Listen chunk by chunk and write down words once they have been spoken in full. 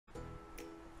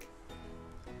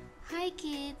Hi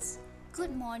kids, good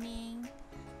morning.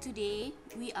 Today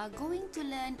we are going to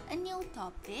learn a new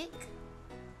topic.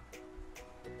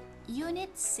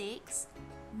 Unit 6,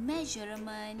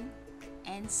 Measurement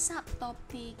and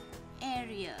Subtopic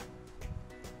Area.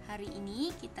 Hari ini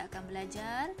kita akan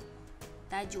belajar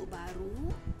tajuk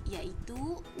baru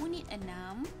iaitu Unit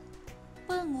 6,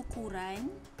 Pengukuran,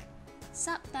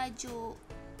 subtajuk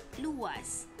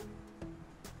Luas.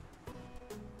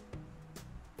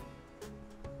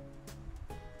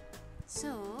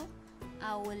 So,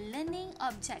 our learning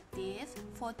objective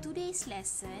for today's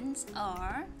lessons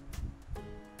are: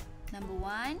 Number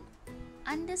 1,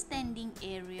 understanding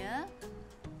area.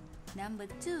 Number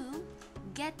 2,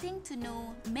 getting to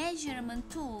know measurement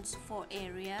tools for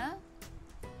area.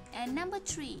 And number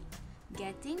 3,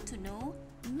 getting to know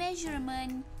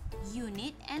measurement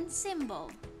unit and symbol.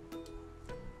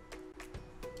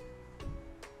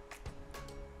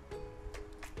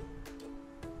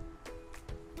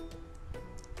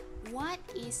 What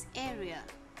is area?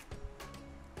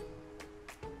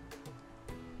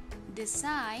 The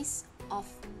size of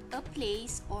a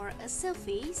place or a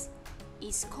surface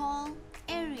is called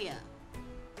area.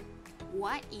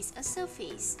 What is a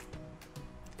surface?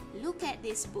 Look at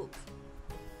this book.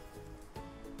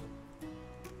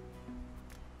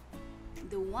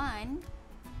 The one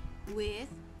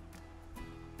with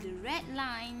the red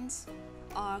lines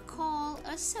are called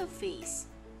a surface.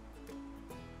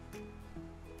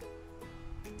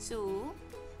 So,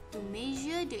 to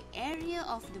measure the area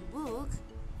of the book,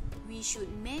 we should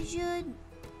measure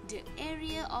the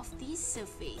area of this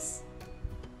surface.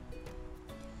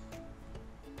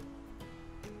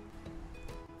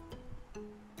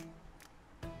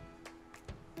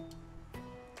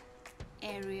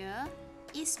 Area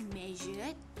is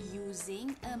measured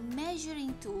using a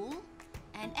measuring tool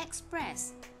and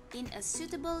expressed in a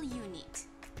suitable unit.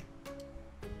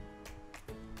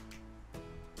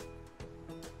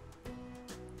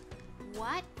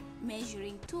 What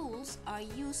measuring tools are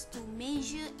used to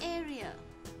measure area?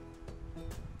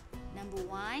 Number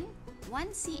 1,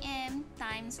 1 cm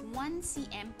times 1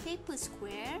 cm paper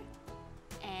square,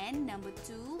 and number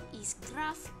 2 is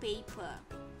graph paper.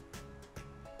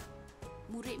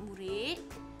 Murid-murid,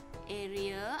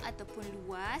 area ataupun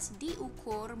luas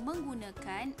diukur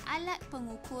menggunakan alat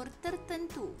pengukur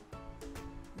tertentu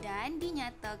dan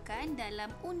dinyatakan dalam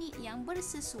unit yang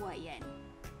bersesuaian.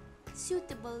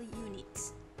 Suitable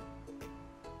units.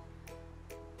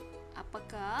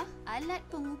 Apakah alat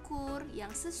pengukur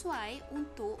yang sesuai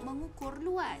untuk mengukur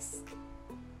luas?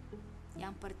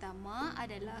 Yang pertama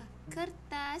adalah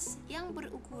kertas yang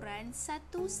berukuran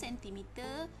 1 cm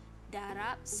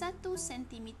darab 1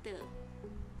 cm.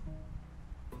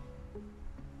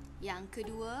 Yang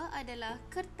kedua adalah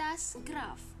kertas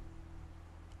graf.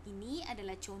 Ini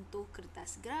adalah contoh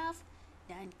kertas graf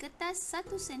dan kertas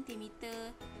 1 cm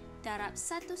darab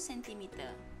 1 cm.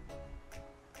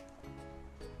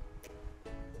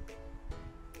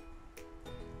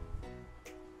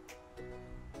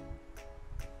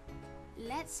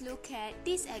 Let's look at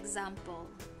this example.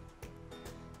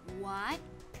 What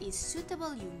is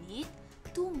suitable unit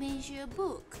to measure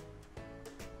book?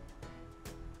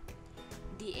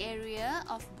 The area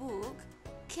of book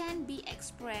can be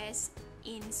expressed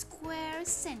in square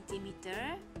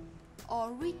centimeter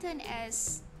or written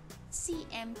as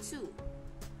cm2.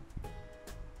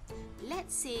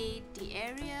 Let's say the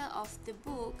area of the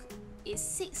book is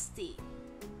 60.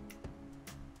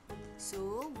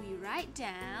 So we write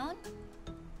down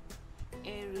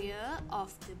area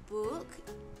of the book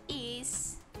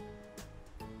is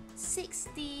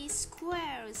 60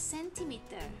 square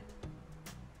centimeter.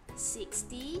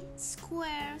 60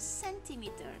 square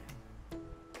centimeter.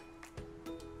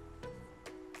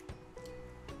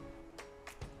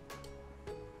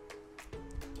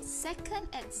 Second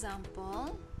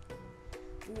example,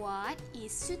 what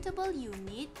is suitable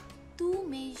unit to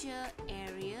measure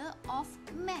area of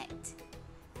mat?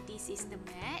 This is the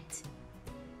mat.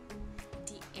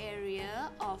 The area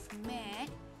of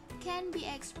mat can be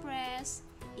expressed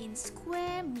in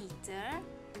square meter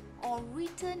or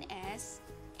written as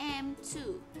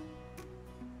m2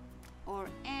 or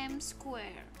m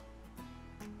square.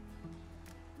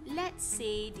 Let's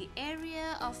say the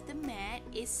area of the mat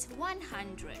is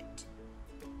 100.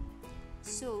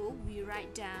 So we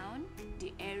write down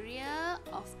the area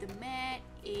of the mat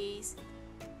is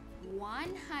 100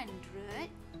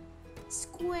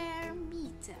 square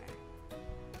meter.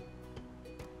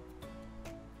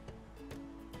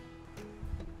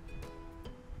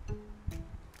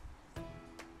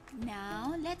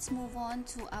 Now let's move on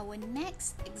to our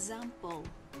next example.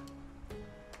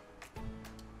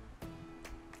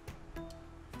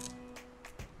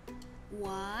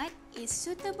 What is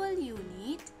suitable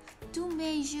unit to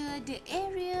measure the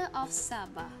area of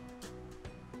Sabah?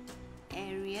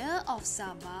 Area of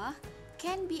Sabah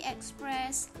can be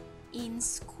expressed in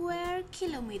square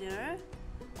kilometer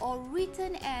or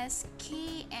written as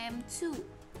km2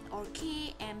 or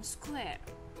km square.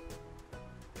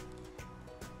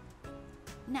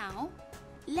 Now,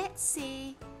 let's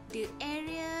say the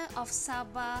area of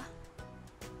Sabah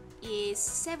is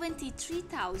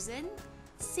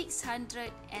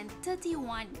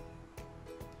 73,631.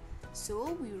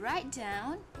 So we write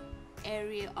down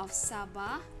area of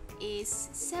Sabah is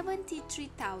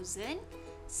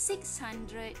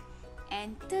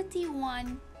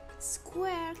 73,631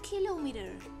 square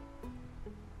kilometer.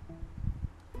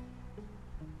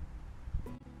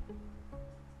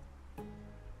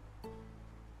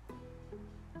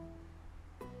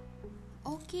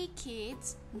 Okay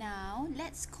kids, now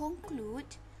let's conclude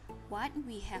what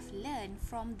we have learned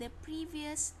from the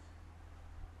previous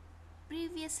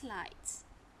slides.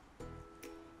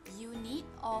 Unit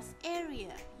of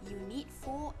area, unit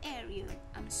for area.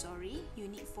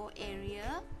 Unit for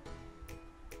area.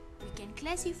 We can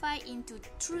classify into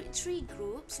three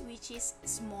groups, which is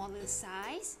smaller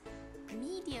size,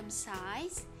 medium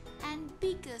size, and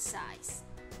bigger size.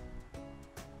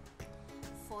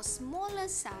 For smaller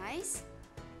size,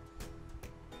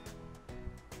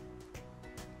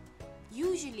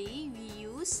 usually we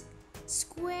use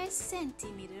square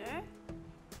centimeter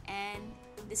and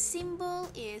the symbol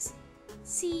is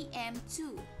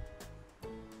cm2.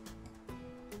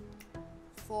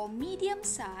 For medium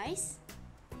size,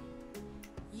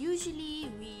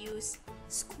 usually we use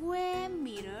square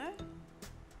meter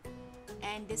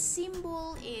and the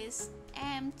symbol is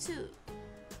m2.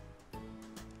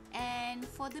 And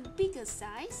for the bigger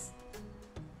size,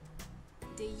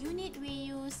 the unit we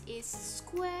use is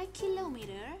square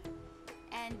kilometer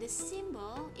and the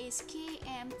symbol is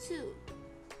km2.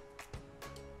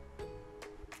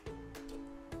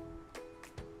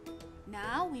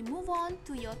 Now we move on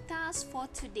to your task for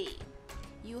today.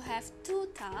 You have two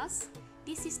tasks.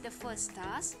 This is the first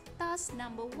task, task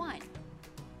number 1.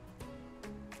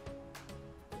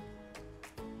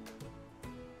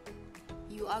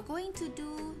 You are going to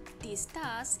do this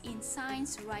task in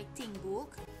science writing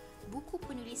book, buku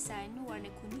penulisan warna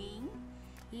kuning.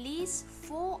 List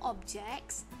 4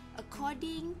 objects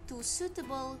according to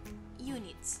suitable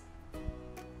units.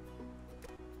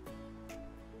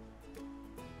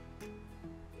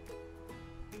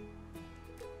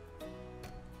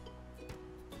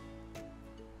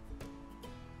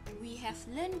 We have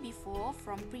learned before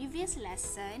from previous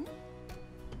lesson,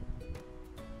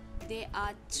 there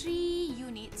are 3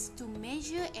 units to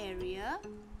measure area,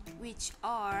 which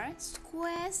are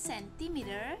square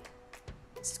centimeter,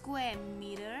 square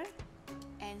meter,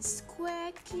 and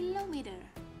square kilometer.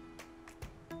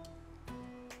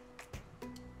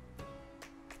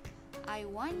 I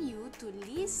want you to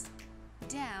list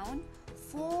down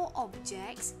 4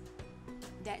 objects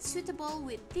that's suitable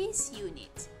with this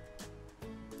unit.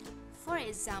 For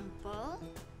example,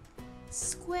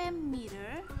 square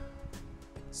meter,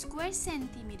 square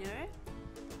centimeter.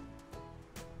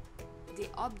 The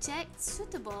object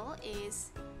suitable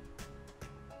is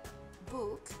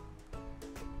book.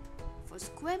 For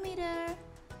square meter,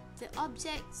 the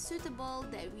object suitable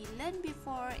that we learned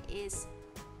before is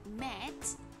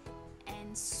mat.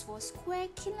 And for square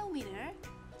kilometer,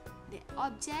 the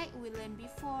object we learned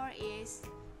before is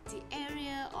the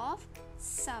area of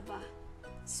Sabah.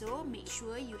 So make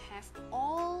sure you have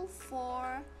all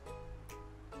 4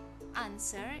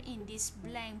 answers in this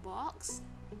blank box.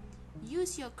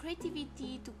 Use your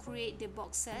creativity to create the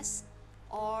boxes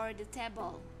or the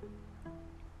table.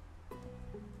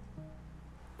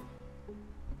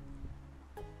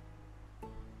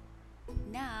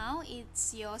 Now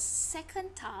it's your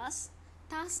second task,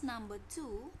 task number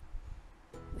 2,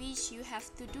 which you have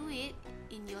to do it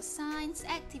in your science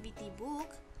activity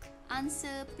book.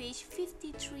 Answer page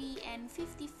 53 and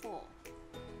 54.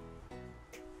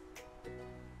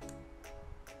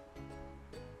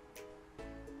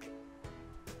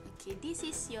 Okay, this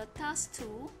is your task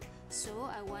 2. So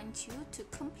I want you to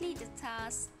complete the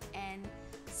task and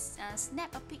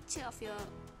snap a picture of your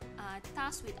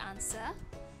task with answer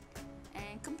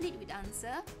and complete with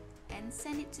answer and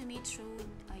send it to me through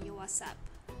your WhatsApp.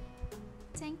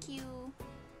 Thank you.